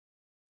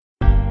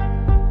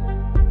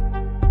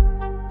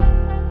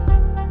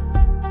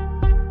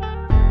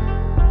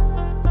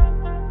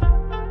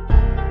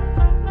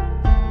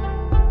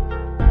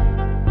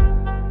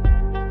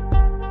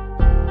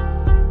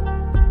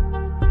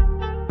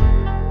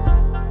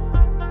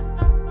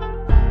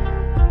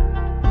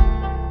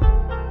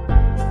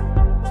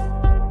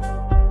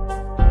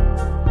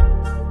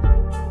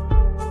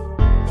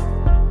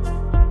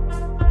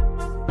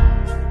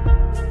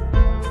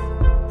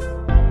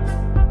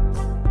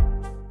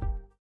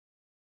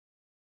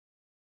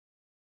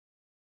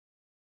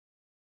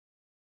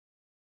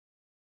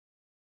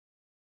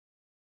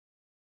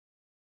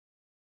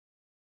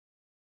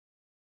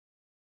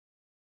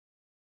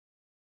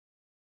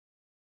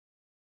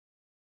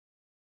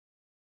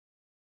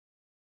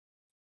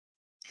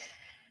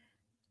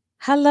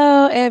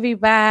Hello,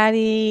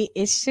 everybody.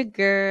 It's your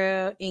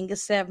girl,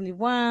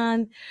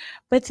 Inga71.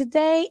 But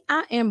today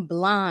I am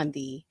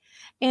Blondie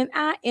and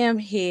I am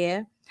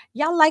here.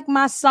 Y'all like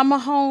my summer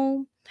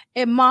home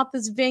at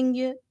Martha's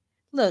Vineyard?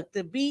 Look,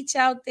 the beach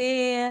out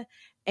there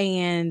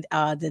and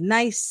the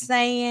nice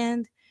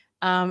sand.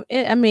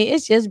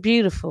 It's just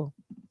beautiful.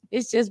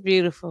 It's just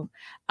beautiful.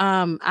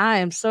 I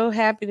am so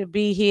happy to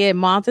be here at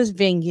Martha's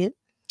Vineyard,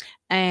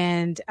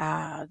 and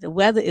the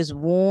weather is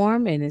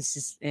warm and it's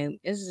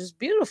just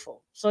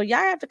beautiful. So y'all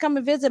have to come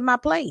and visit my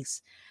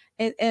place,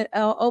 and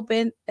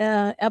open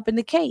up in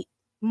the Cape,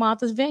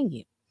 Martha's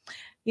Vineyard.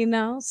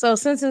 So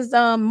since it's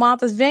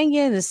Martha's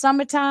Vineyard in the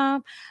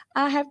summertime,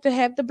 I have to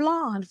have the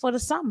blonde for the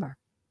summer.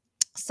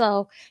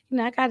 So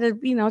I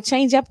gotta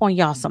change up on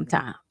y'all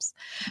sometimes.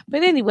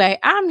 But anyway,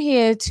 I'm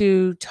here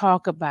to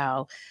talk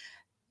about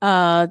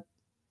uh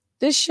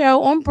this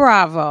show on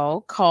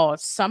Bravo called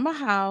Summer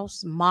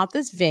House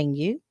Martha's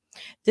Vineyard.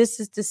 This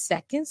is the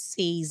second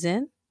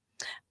season.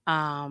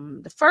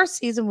 The first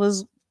season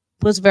was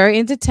very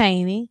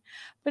entertaining,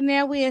 but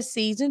now we're at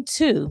season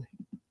two.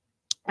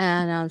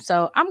 And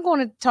so I'm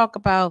going to talk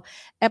about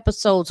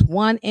episodes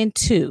 1 and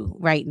 2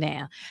 right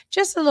now.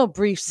 Just a little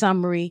brief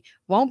summary.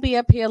 Won't be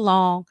up here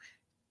long.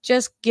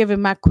 Just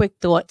giving my quick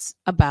thoughts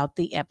about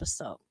the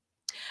episode.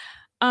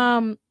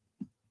 Um,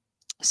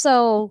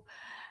 so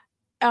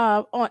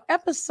on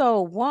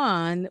episode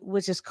 1,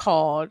 which is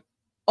called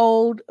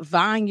Old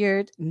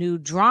Vineyard, New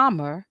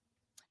Drama,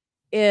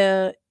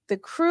 the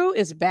crew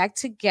is back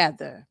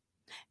together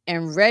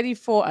and ready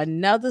for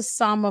another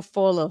summer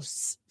full of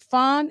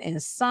fun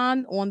and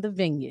sun on the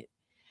vineyard.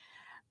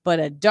 But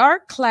a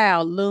dark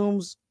cloud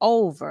looms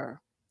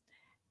over.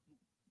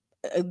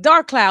 A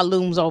dark cloud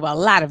looms over a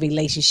lot of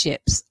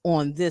relationships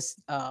on this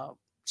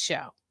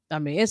show. I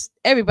mean, it's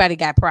everybody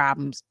got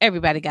problems.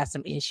 Everybody got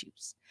some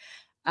issues.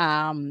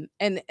 And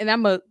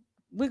I'm gonna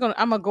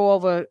go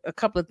over a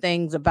couple of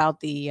things about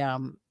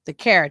the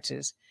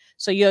characters,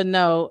 so you'll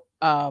know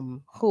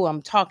who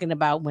I'm talking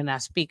about when I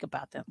speak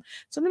about them.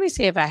 So let me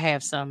see if I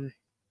have some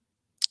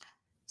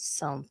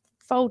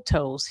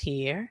photos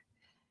here.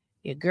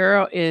 Your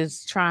girl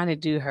is trying to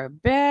do her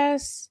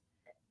best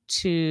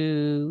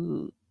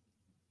to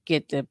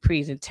get the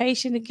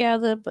presentation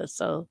together, but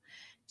so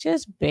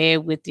just bear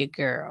with your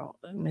girl.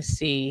 Let me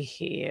see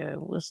here.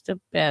 What's the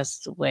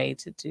best way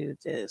to do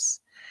this?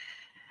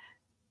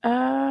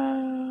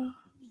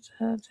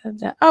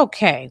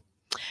 Okay.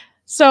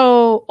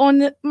 So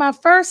on my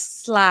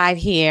first slide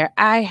here,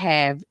 I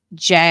have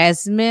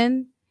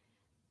Jasmine.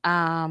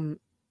 Um,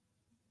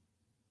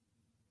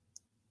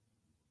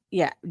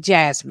 yeah,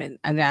 Jasmine.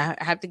 And I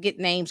have to get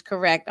names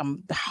correct.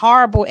 I'm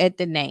horrible at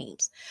the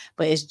names,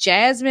 but it's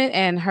Jasmine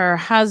and her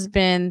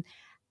husband.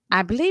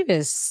 I believe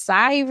it's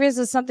Cyrus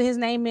or something. His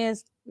name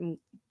is.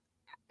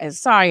 And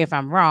sorry if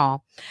I'm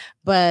wrong,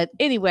 but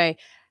anyway,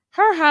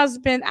 her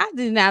husband, I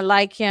did not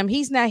like him.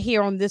 He's not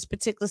here on this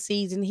particular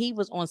season. He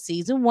was on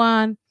season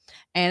 1,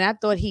 and I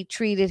thought he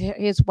treated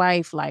his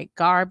wife like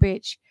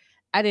garbage.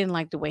 I didn't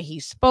like the way he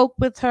spoke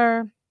with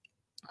her.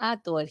 I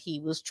thought he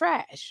was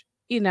trash,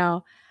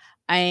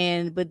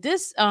 And but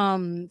this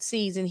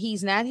season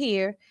he's not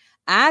here.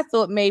 I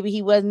thought maybe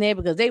he wasn't there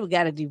because they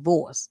got a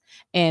divorce,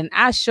 and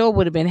I sure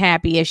would have been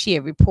happy if she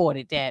had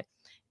reported that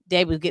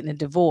they was getting a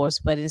divorce,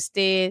 but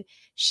instead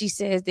she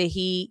says that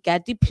he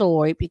got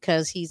deployed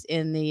because he's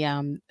in the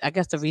I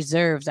guess the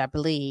reserves, I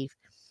believe,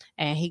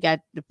 and he got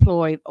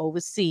deployed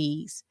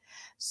overseas.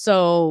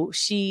 So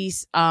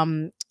she's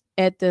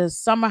at the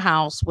summer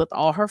house with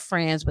all her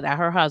friends without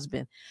her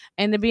husband.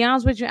 And to be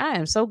honest with you, I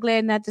am so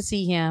glad not to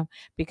see him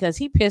because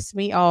he pissed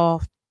me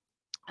off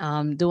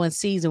during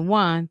season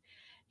 1.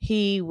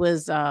 He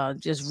was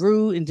just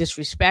rude and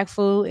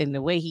disrespectful in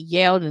the way he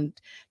yelled and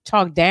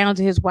talked down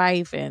to his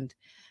wife. And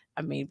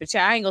I mean, but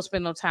yeah, I ain't gonna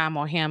spend no time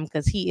on him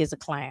because he is a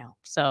clown.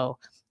 So,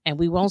 and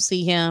we won't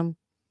see him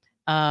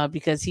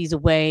because he's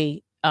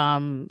away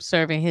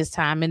serving his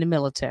time in the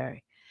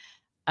military.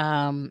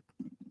 Um,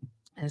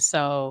 and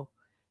so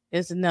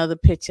there's another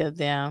picture of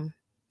them.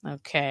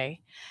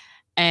 Okay.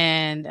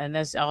 And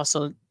that's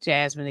also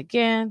Jasmine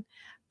again.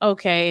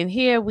 Okay, and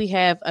here we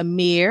have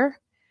Amir.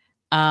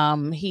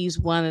 He's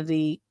one of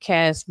the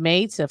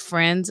castmates, of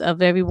friends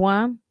of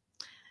everyone.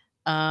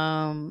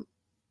 Um,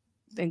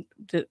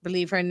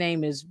 believe her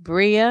name is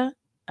Bria,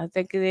 I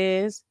think it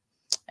is.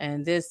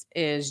 And this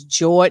is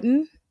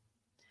Jordan.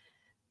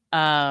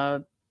 Uh,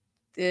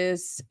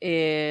 this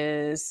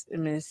is, let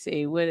me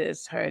see, what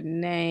is her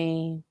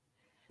name?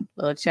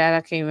 Little chat,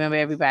 I can't remember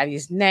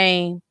everybody's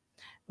name,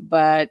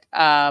 but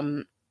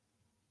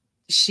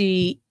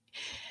she,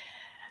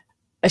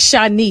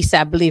 Shanice,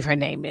 I believe her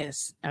name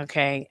is.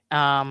 Okay.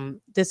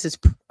 This is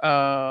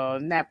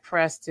not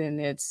Preston,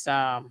 it's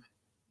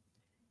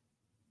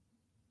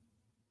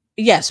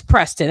yes,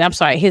 Preston. I'm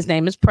sorry. His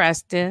name is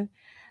Preston.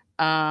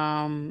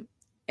 And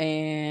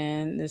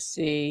let's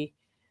see.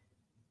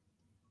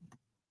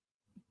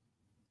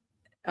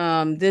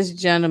 This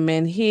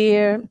gentleman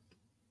here,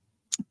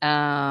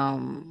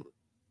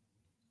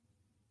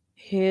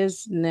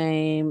 his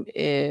name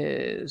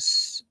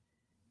is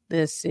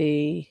Let's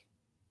see.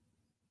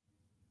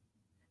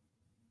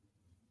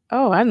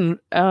 Oh,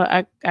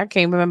 I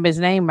can't remember his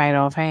name right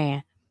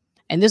offhand.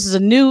 And this is a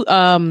new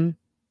uh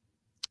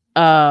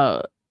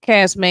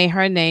castmate.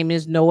 Her name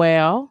is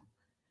Noelle.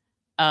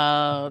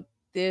 Uh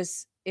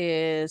this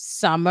is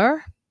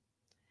Summer.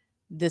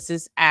 This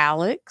is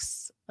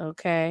Alex.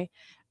 Okay.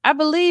 I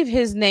believe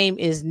his name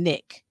is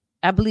Nick.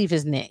 I believe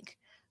his Nick.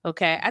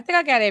 Okay. I think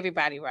I got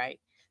everybody right.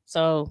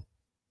 So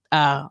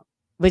uh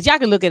but y'all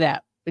can look it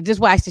up. But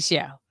just watch the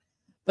show.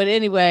 But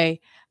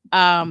anyway,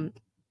 um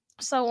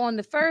so on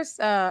the first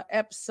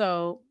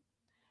episode,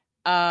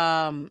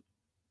 um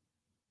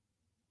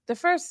the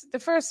first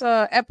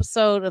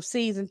episode of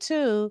season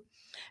 2,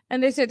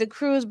 and they said the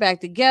crew's back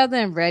together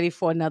and ready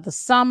for another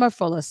summer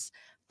full of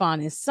fun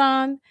and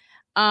sun.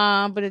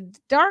 But a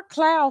dark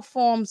cloud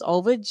forms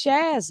over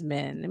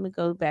Jasmine. Let me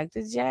go back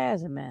to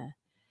Jasmine.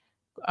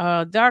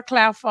 Dark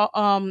cloud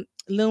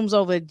looms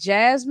over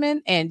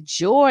Jasmine and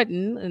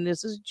Jordan, and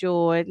this is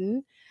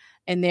Jordan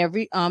and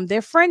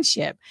their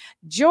friendship.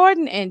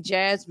 Jordan and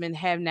Jasmine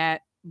have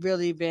not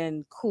really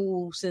been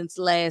cool since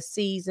last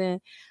season.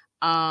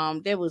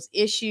 There was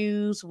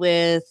issues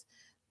with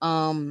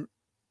um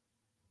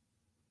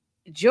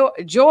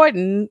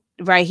Jordan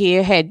right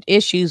here had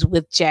issues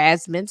with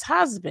Jasmine's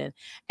husband,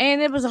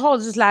 and it was a whole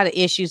just lot of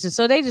issues, and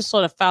so they just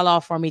sort of fell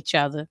off from each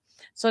other.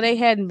 So they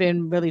hadn't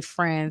been really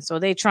friends. So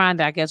they trying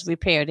to, I guess,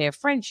 repair their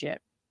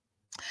friendship.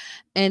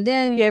 And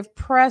then you have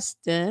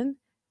Preston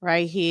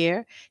right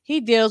here.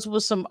 He deals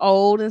with some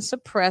old and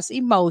suppressed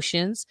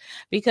emotions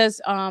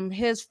because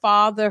his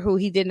father, who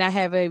he did not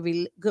have a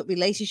good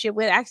relationship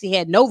with, actually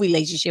had no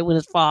relationship with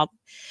his father,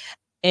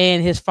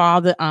 and his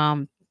father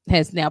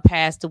has now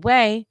passed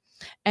away,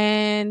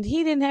 and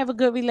he didn't have a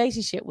good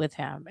relationship with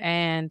him,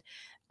 and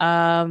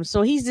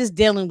so he's just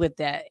dealing with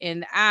that,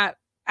 and I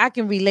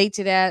can relate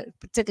to that,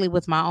 particularly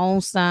with my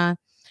own son.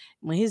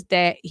 When his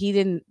dad, they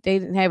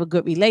didn't have a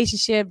good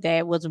relationship.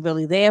 Dad wasn't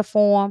really there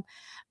for him,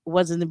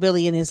 wasn't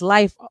really in his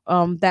life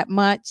that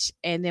much,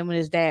 and then when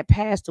his dad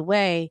passed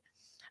away,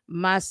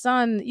 my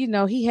son,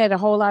 he had a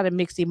whole lot of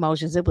mixed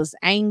emotions. It was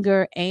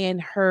anger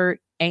and hurt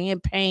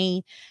and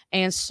pain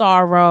and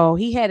sorrow.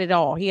 He had it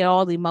all. He had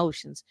all the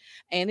emotions.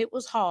 And it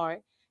was hard,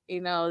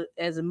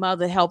 as a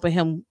mother helping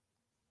him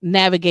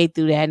navigate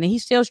through that. And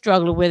he's still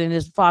struggling with it. And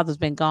his father's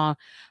been gone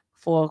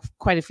for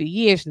quite a few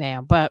years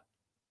now. But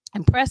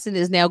and Preston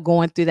is now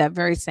going through that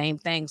very same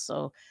thing.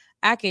 So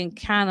I can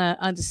kind of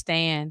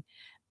understand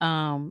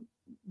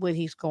what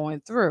he's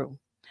going through.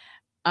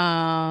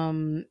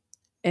 And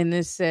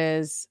this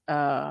says,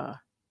 okay.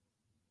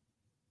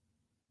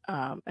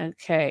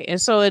 And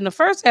so in the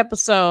first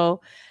episode,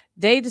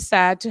 they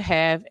decide to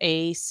have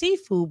a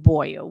seafood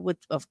boil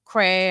of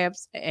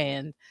crabs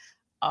and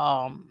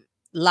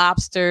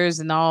lobsters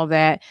and all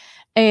that.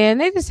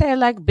 And they just had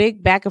like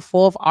big back and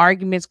forth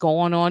arguments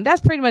going on. That's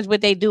pretty much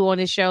what they do on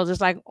this show. Just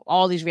like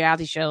all these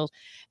reality shows,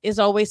 it's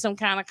always some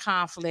kind of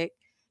conflict.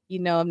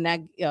 Them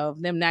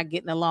not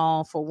getting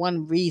along for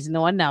one reason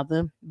or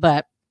another.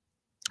 But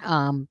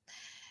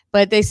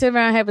they sit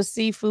around and have a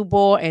seafood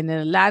boil, and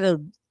then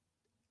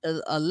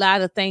a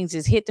lot of things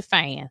just hit the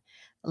fan.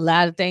 A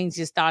lot of things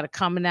just started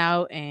coming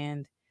out,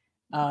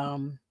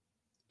 um,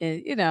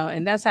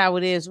 and that's how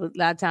it is with a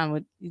lot of time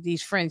with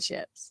these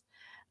friendships.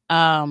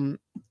 And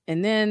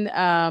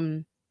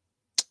then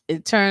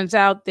it turns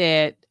out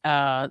that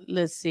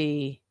let's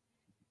see,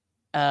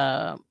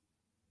 uh,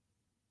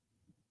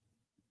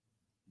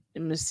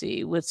 let me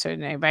see, what's her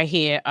name right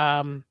here?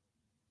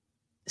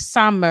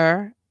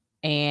 Summer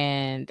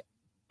and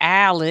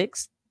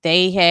Alex,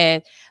 they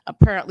had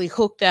apparently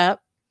hooked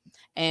up,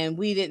 and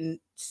we didn't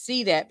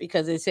see that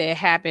because they said it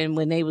happened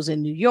when they was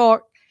in New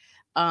York.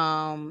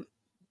 I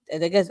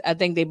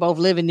think they both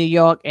live in New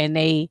York, and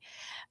they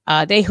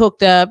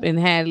hooked up and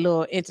had a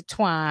little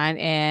intertwine,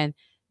 and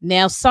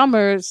now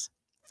Summer's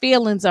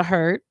feelings are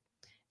hurt,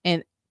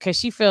 and because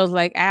she feels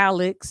like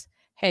Alex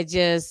had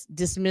just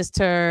dismissed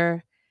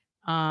her.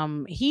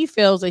 He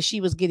feels that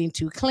she was getting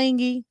too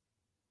clingy,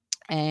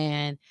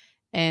 and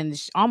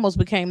almost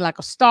became like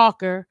a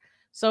stalker.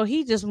 So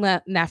he just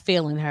not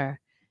feeling her,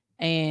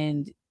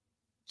 and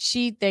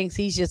she thinks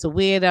he's just a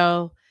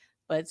weirdo.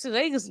 But so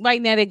they just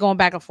right now they're going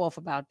back and forth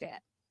about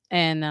that,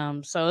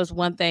 and so it's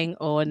one thing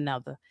or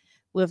another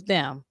with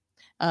them.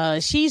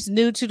 She's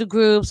new to the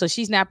group, so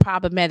she's not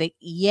problematic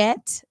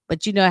yet.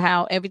 But you know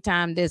how every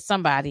time there's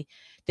somebody,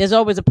 there's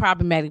always a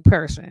problematic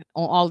person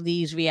on all of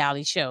these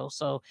reality shows.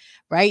 So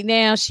right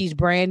now she's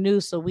brand new,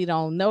 so we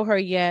don't know her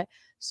yet.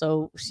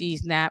 So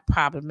she's not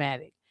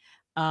problematic.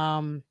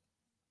 Um,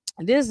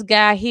 this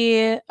guy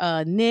here,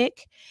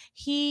 Nick,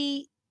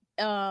 he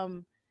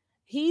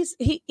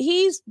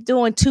he's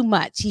doing too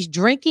much. He's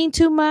drinking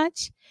too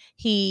much.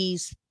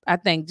 He's, I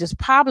think, just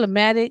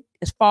problematic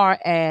as far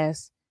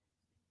as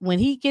when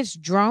he gets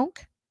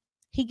drunk,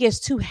 he gets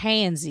too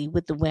handsy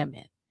with the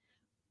women.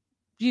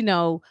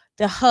 The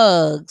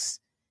hugs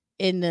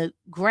and the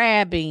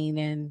grabbing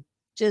and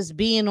just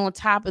being on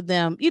top of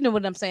them. You know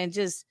what I'm saying?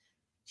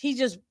 He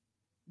just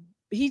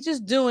he's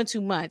just doing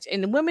too much.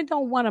 And the women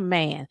don't want a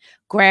man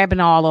grabbing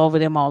all over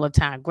them all the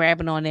time,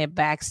 grabbing on their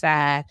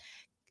backside,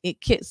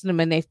 it kissing them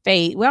in their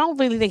face. Well, I don't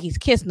really think he's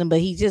kissing them, but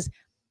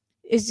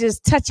it's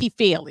just touchy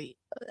feely,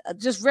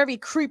 just very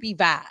creepy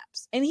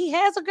vibes. And he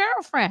has a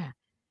girlfriend.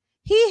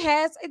 He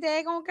has a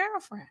daggone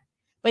girlfriend,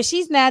 but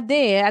she's not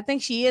there. I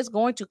think she is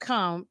going to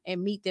come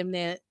and meet them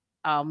there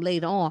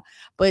later on.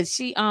 But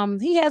he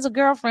has a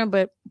girlfriend,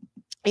 but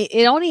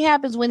it only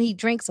happens when he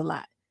drinks a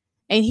lot.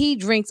 And he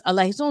drinks a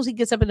lot. As soon as he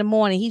gets up in the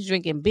morning, he's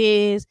drinking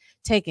beers,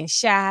 taking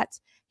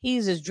shots.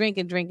 He's just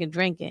drinking, drinking,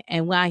 drinking.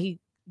 And while he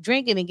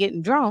drinking and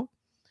getting drunk,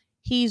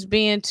 he's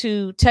being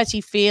too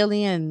touchy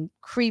feely and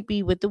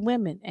creepy with the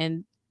women,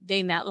 and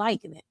they not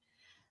liking it.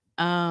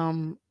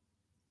 Um,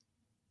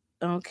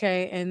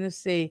 okay, and let's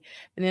see.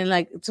 And then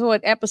like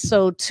toward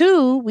episode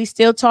 2, we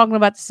still talking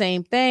about the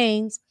same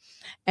things.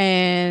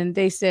 And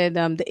they said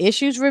the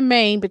issues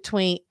remain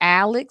between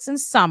Alex and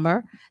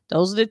Summer.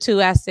 Those are the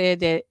two I said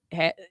that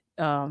had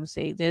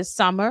see, there's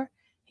Summer,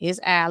 here's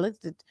Alex.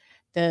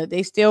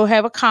 They still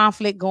have a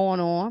conflict going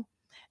on.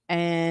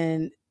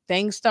 And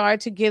things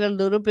started to get a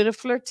little bit of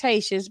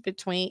flirtatious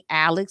between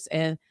Alex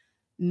and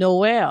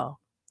Noelle.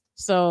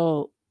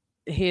 So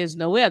here's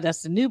Noelle.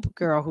 That's the new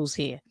girl who's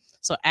here.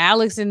 So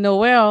Alex and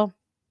Noelle,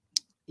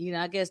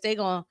 I guess they're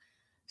gonna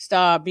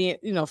start being,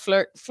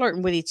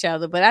 flirting with each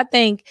other. But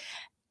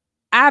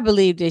I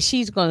believe that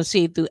she's gonna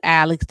see through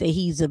Alex that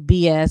he's a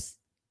BS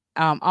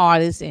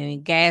artist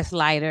and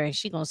gaslighter, and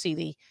she's gonna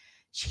see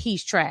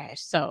he's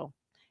trash. So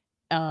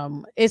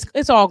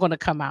it's all gonna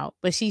come out.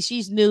 But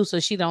she's new, so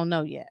she don't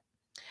know yet.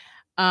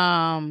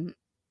 And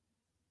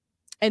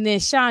then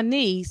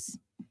Shanice,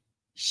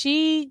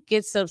 she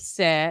gets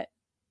upset.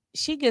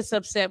 She gets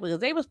upset because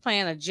they was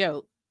playing a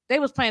joke. They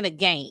was playing a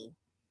game.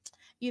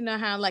 You know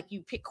how like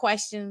you pick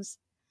questions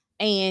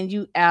and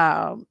you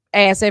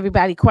ask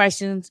everybody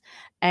questions,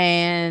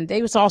 and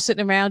they was all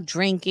sitting around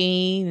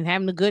drinking and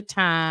having a good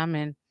time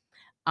and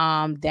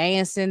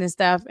dancing and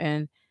stuff.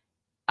 And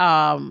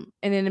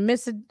in the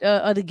midst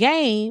of the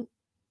game,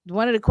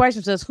 one of the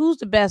questions says, "Who's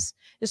the best?"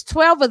 There's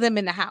 12 of them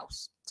in the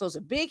house, so it's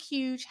a big,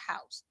 huge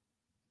house.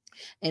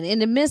 And in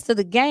the midst of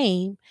the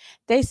game,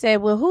 they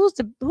said, "Well, who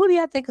do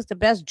y'all think is the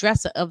best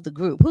dresser of the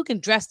group? Who can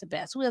dress the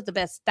best? Who has the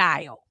best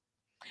style?"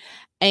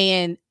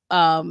 And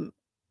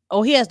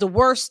he has the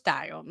worst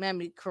style. Let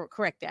me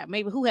correct that.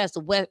 Maybe who has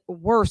the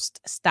worst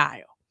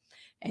style?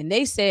 And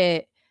they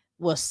said,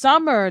 well,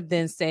 Summer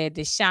then said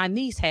that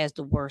Shanice has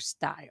the worst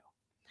style.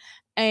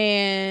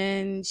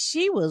 And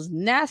she was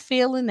not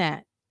feeling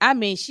that. I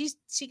mean, she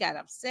got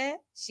upset.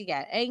 She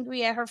got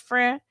angry at her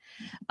friend.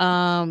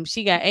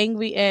 She got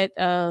angry at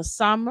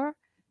Summer.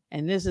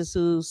 And this is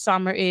who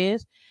Summer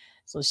is.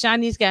 So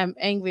Shanice got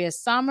angry at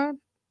Summer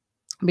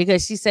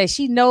because she said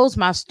she knows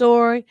my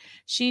story.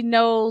 She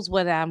knows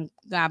what I'm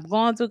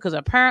going through, because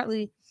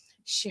apparently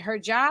her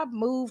job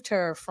moved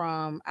her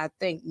from, I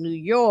think, New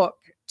York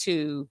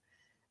to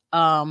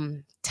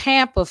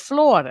Tampa,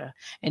 Florida.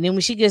 And then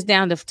when she gets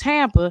down to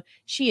Tampa,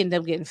 she ended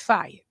up getting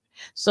fired.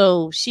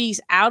 So she's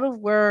out of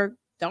work,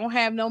 don't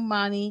have no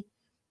money.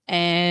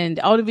 And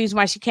the only reason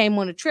why she came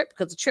on the trip,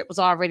 because the trip was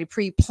already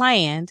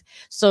pre-planned.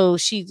 So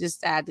she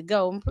decided to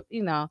go,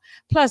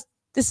 plus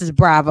this is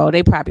Bravo.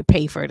 They probably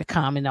pay for her to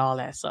come and all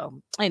that.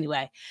 So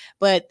anyway,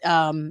 but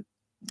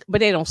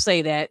they don't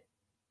say that,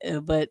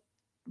 but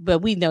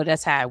we know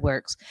that's how it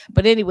works.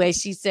 But anyway,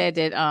 she said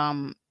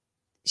that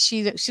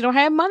she don't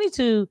have money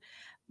to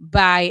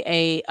buy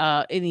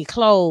any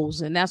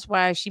clothes, and that's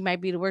why she might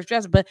be the worst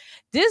dresser. But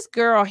this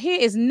girl here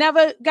is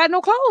never got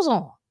no clothes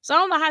on. So I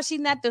don't know how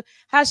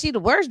she the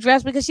worst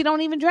dressed, because she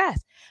don't even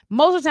dress.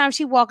 Most of the time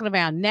she walking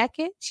around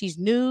naked. She's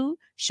nude,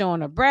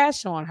 showing her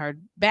breast, showing her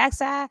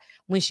backside.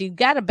 When she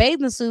got a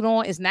bathing suit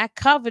on, it's not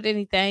covered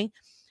anything.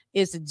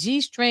 It's a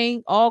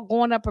G-string all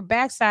going up her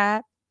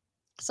backside.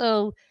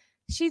 So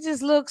she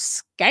just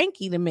looks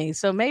skanky to me.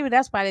 So maybe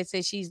that's why they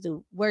say she's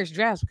the worst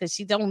dressed, because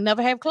she don't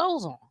never have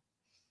clothes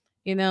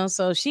on.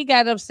 So she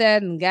got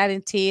upset and got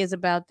in tears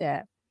about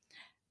that.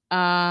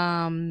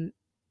 And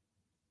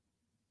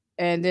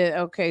then,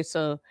 okay,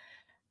 so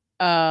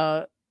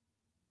it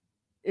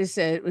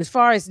said, as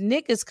far as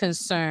Nick is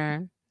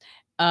concerned,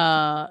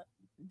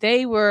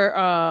 they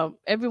were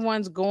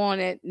everyone's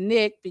going at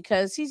Nick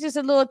because he's just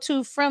a little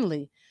too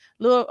friendly.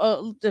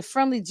 The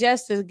friendly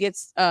gesture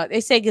gets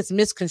they say gets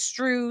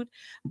misconstrued,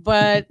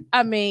 but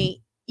I mean,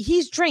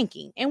 he's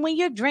drinking, and when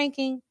you're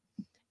drinking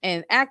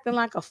and acting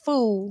like a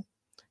fool,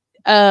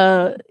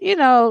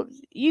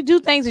 you do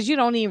things that you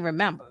don't even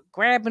remember.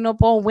 Grabbing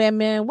up on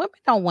women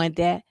don't want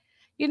that.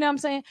 You know what I'm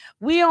saying?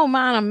 We don't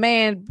mind a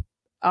man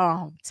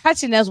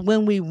touching us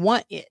when we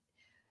want it.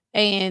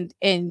 And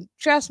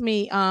trust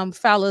me,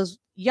 fellas,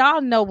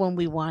 y'all know when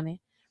we want it.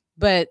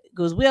 But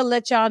because we'll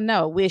let y'all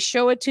know. We'll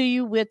show it to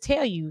you, we'll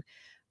tell you.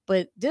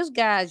 But this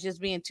guy is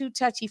just being too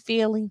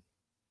touchy-feely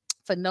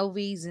for no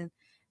reason.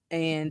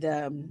 And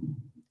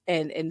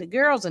the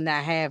girls are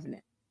not having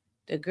it.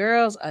 The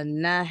girls are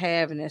not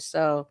having it.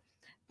 So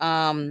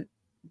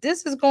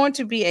this is going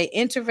to be an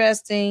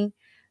interesting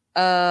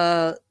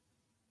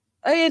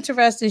an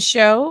interesting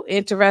show,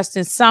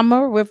 interesting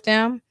summer with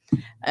them.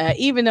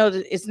 Even though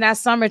it's not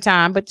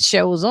summertime, but the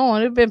show was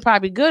on. It'd been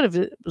probably good if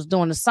it was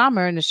during the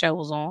summer and the show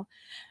was on.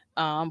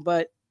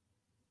 But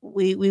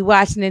we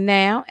watching it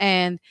now,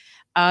 and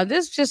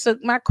this is just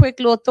my quick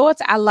little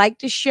thoughts. I like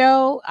the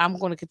show. I'm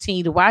going to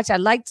continue to watch. I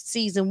liked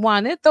season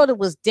one. I thought it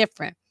was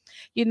different.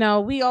 You know,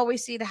 we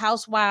always see the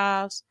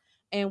Housewives,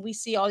 and we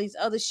see all these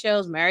other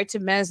shows, Married to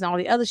Medicine, and all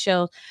the other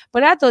shows.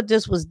 But I thought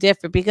this was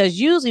different because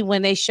usually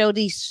when they show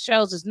these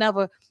shows, it's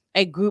never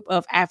a group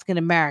of African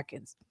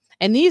Americans,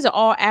 and these are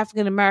all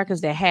African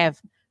Americans that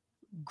have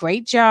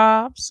great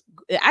jobs.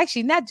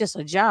 Actually, not just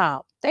a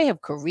job; they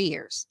have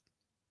careers.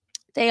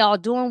 They all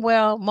doing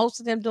well. Most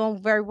of them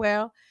doing very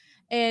well,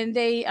 and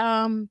they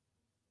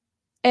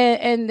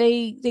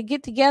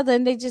get together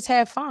and they just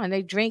have fun.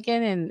 They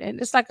drinking and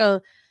it's like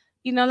a,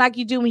 you know, like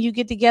you do when you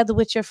get together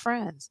with your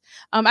friends.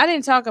 I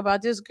didn't talk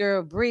about this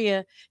girl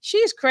Bria.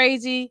 She's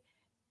crazy.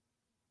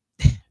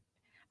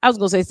 I was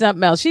gonna say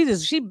something else. She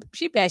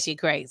batshit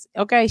crazy.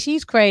 Okay,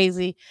 she's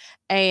crazy,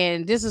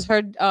 and this is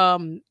her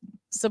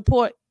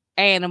support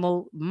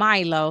animal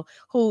Milo.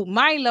 Who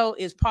Milo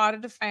is part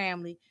of the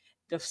family.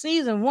 The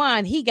season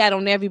one, he got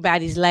on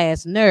everybody's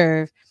last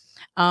nerve,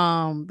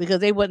 because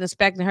they wasn't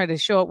expecting her to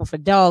show up with a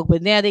dog,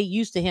 but now they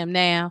used to him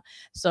now.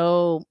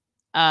 So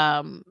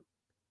um,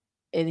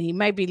 and he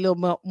might be a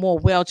little more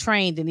well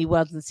trained than he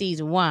was in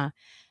season one.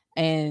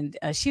 And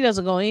she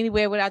doesn't go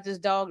anywhere without this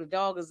dog. The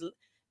dog is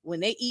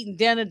when they eating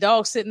dinner,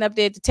 dog sitting up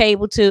there at the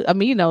table too. I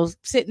mean, you know,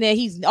 sitting there.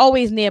 He's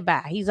always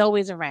nearby. He's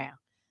always around.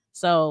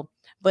 So,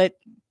 but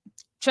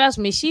trust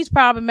me, she's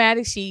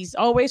problematic. She's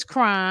always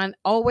crying,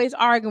 always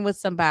arguing with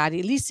somebody.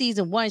 At least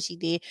season one, she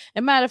did.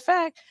 And matter of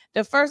fact,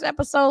 the first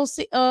episode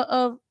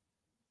of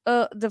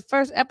the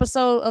first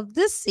episode of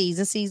this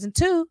season, season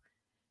two,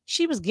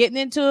 she was getting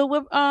into it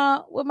with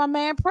my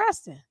man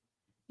Preston.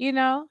 You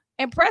know,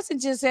 and Preston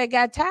just had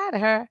got tired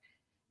of her,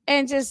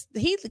 and just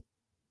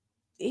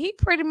he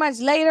pretty much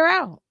laid her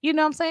out. You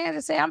know what I'm saying?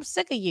 To say, I'm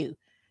sick of you.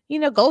 You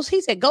know, go.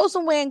 He said, go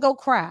somewhere and go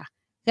cry.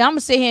 Then I'm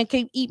gonna sit here and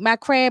keep eat my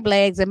crab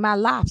legs and my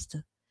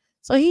lobster.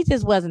 So he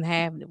just wasn't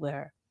having it with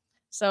her.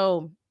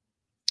 So,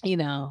 you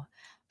know,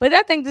 but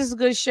I think this is a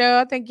good show.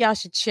 I think y'all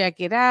should check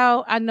it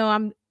out. I know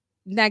I'm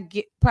not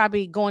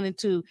probably going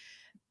into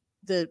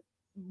the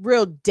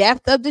real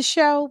depth of the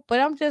show, but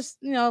I'm just,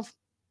 you know,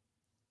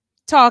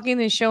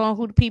 talking and showing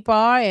who the people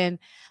are, and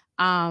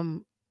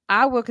um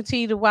I will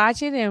continue to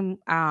watch it, and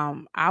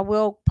I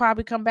will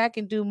probably come back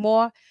and do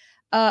more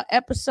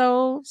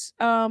episodes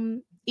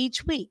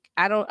each week.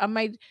 I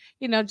might,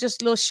 you know,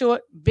 just little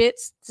short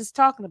bits just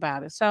talking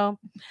about it. So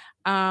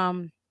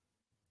um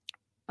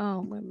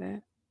oh wait a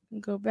minute.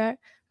 Go back.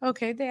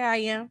 Okay, there I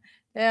am.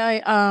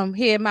 There I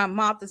here at my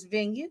Martha's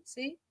Vineyard.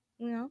 See?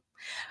 You know.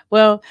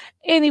 Well,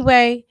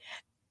 anyway,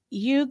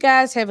 you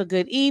guys have a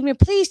good evening.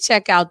 Please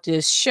check out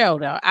this show,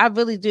 though. I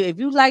really do. If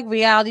you like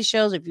reality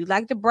shows, if you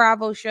like the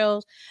Bravo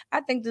shows,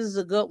 I think this is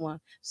a good one.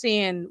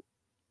 Seeing,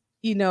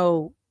 you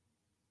know,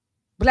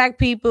 Black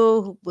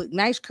people with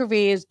nice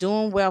careers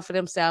doing well for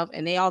themselves,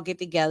 and they all get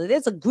together.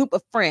 There's a group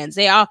of friends.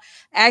 They are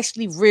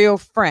actually real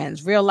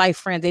friends, real life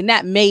friends. They're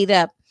not made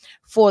up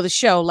for the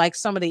show like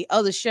some of the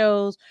other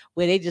shows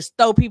where they just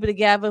throw people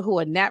together who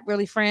are not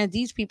really friends.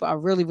 These people are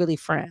really, really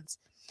friends,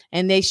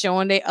 and they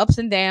showing their ups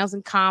and downs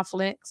and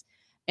conflicts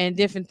and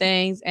different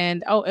things.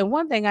 And oh, and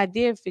one thing I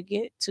did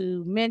forget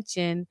to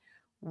mention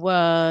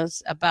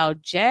was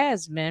about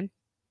Jasmine.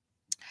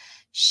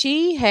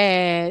 She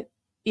had,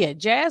 yeah,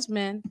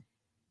 Jasmine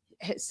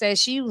said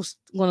she was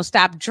going to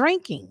stop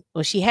drinking,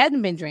 or she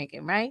hadn't been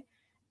drinking, right?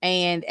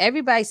 And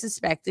everybody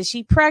suspected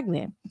she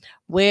pregnant.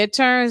 Where it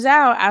turns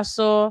out, I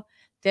saw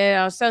that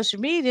on social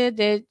media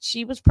that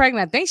she was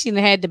pregnant. I think she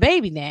had the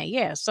baby now.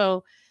 Yeah,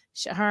 so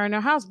her and her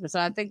husband. So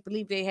I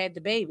believe they had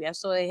the baby. I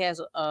saw they has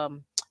a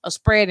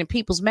spread in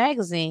People's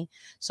Magazine,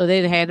 so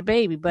they had a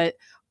baby. But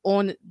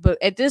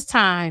at this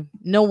time,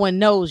 no one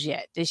knows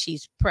yet that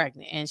she's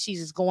pregnant, and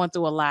she's just going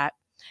through a lot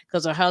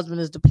because her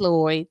husband is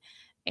deployed.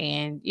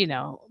 And, you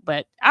know,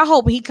 but I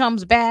hope he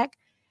comes back.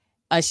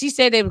 She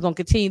said they were going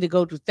to continue to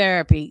go through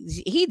therapy.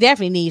 He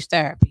definitely needs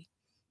therapy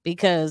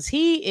because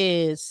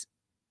he's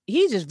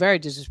just very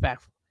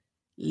disrespectful.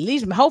 At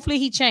least, hopefully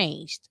he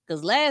changed,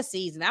 because last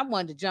season I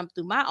wanted to jump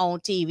through my own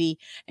TV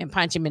and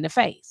punch him in the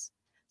face.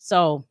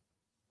 So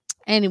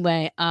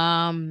anyway,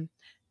 and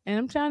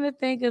I'm trying to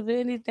think of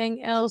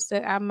anything else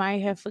that I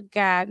might have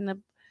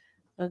forgotten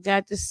I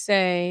got to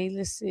say.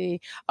 Let's see.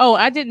 Oh,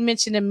 I didn't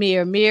mention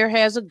Amir. Amir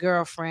has a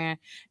girlfriend,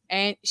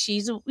 and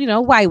she's a, you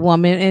know, white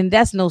woman, and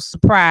that's no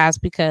surprise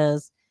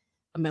because,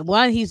 I mean,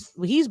 one, he's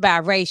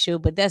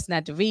biracial, but that's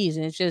not the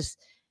reason. It's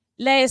just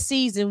last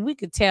season we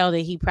could tell that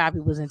he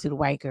probably was into the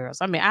white girls.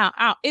 I mean,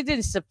 it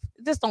didn't.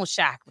 This don't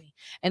shock me,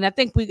 and I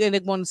think we're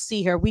gonna want to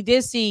see her. We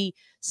did see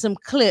some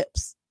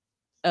clips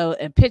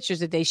and pictures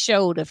that they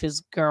showed of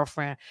his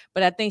girlfriend,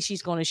 but I think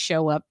she's going to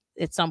show up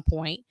at some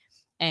point,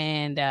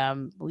 and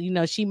you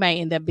know, she might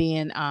end up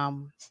being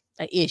an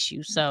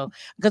issue. So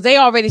because they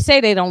already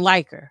say they don't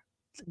like her,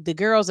 the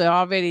girls are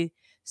already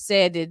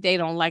said that they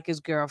don't like his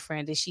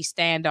girlfriend, that she's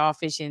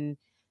standoffish and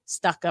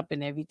stuck up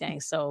and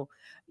everything. So,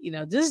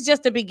 this is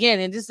just the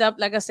beginning. This up,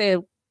 like I said,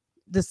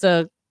 this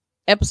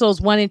episodes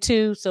 1 and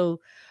 2. So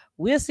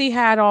we'll see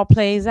how it all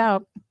plays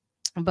out.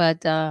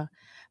 But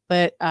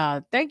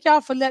thank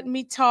y'all for letting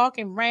me talk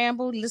and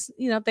ramble.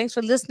 Listen, thanks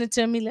for listening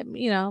to me. Let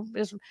me,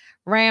 just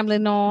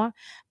rambling on.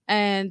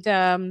 And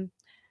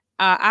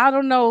I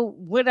don't know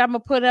what I'm gonna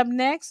put up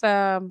next.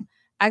 I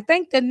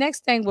think the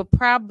next thing would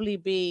probably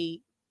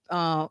be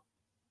uh,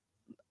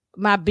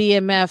 my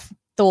BMF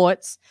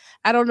thoughts.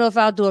 I don't know if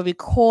I'll do a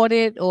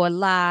recorded or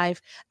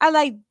live. I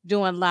like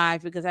doing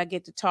live because I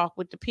get to talk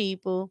with the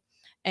people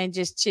and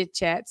just chit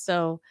chat.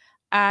 So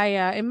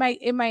it might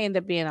end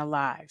up being a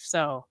live.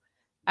 So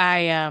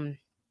I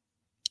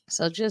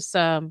so just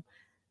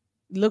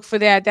look for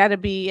that. That'll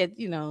be at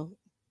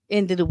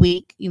end of the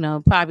week.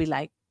 Probably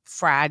like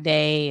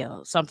Friday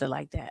or something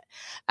like that.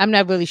 I'm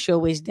not really sure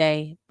which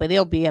day, but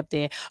it'll be up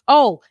there.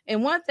 Oh,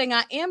 and one thing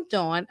I am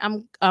doing,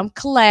 I'm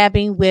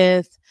collabing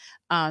with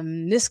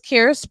Miss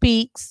Kara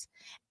Speaks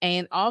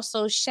and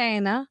also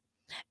Shana,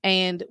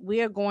 and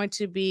we are going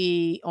to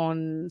be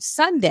on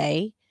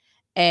Sunday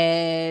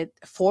at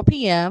 4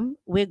 p.m.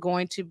 We're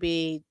going to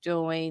be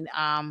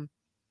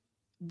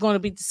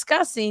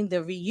discussing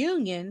the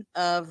reunion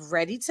of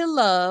Ready to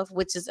Love,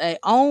 which is a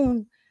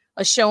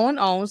show on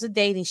Owns, a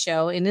dating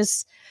show, and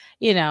it's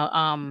I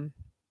don't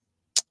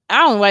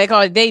know why they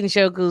call it a dating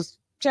show because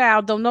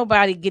child don't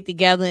nobody get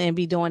together and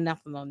be doing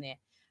nothing on there,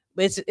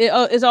 but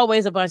it's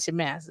always a bunch of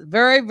mess.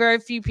 Very very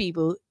few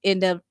people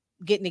end up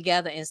getting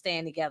together and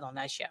staying together on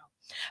that show.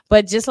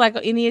 But just like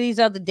any of these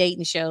other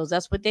dating shows,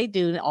 that's what they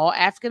do. All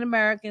African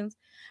Americans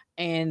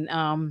and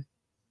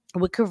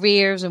with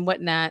careers and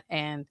whatnot,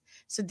 and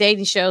it's a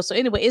dating show. So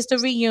anyway, it's the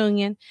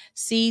reunion,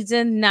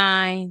 season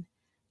 9,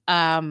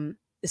 the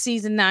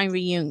season 9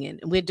 reunion.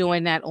 We're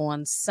doing that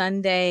on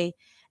Sunday,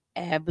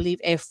 I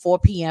believe at 4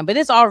 p.m. But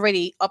it's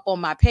already up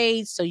on my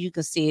page, so you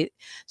can see it.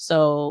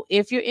 So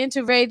if you're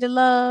into Ready to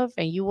Love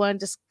and you want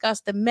to discuss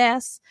the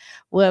mess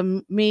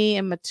with me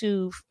and my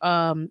two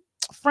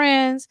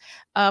friends,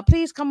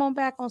 please come on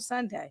back on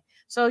Sunday.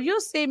 So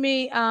you'll see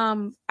me.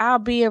 I'll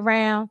be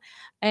around,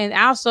 and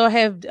I also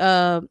have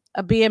a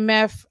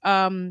BMF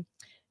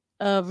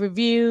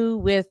review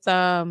with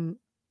Moochie,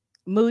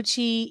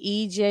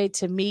 EJ,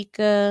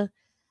 Tamika,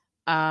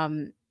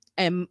 um,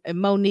 and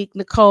Monique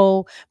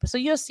Nicole. But so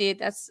you'll see it.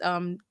 That's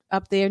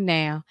up there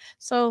now.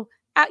 So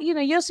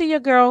you'll see your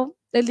girl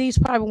at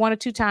least probably 1 or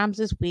 2 times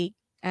this week.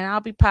 And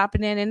I'll be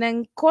popping in. And then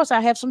of course I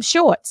have some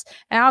shorts.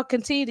 And I'll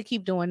continue to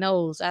keep doing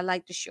those. I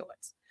like the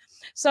shorts.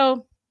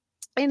 So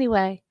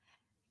anyway,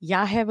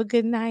 y'all have a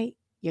good night.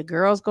 Your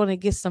girl's gonna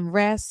get some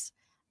rest.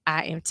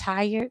 I am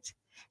tired.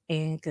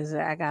 And because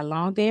I got a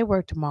long day at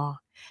work tomorrow.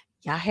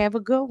 Y'all have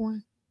a good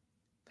one.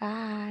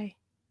 Bye.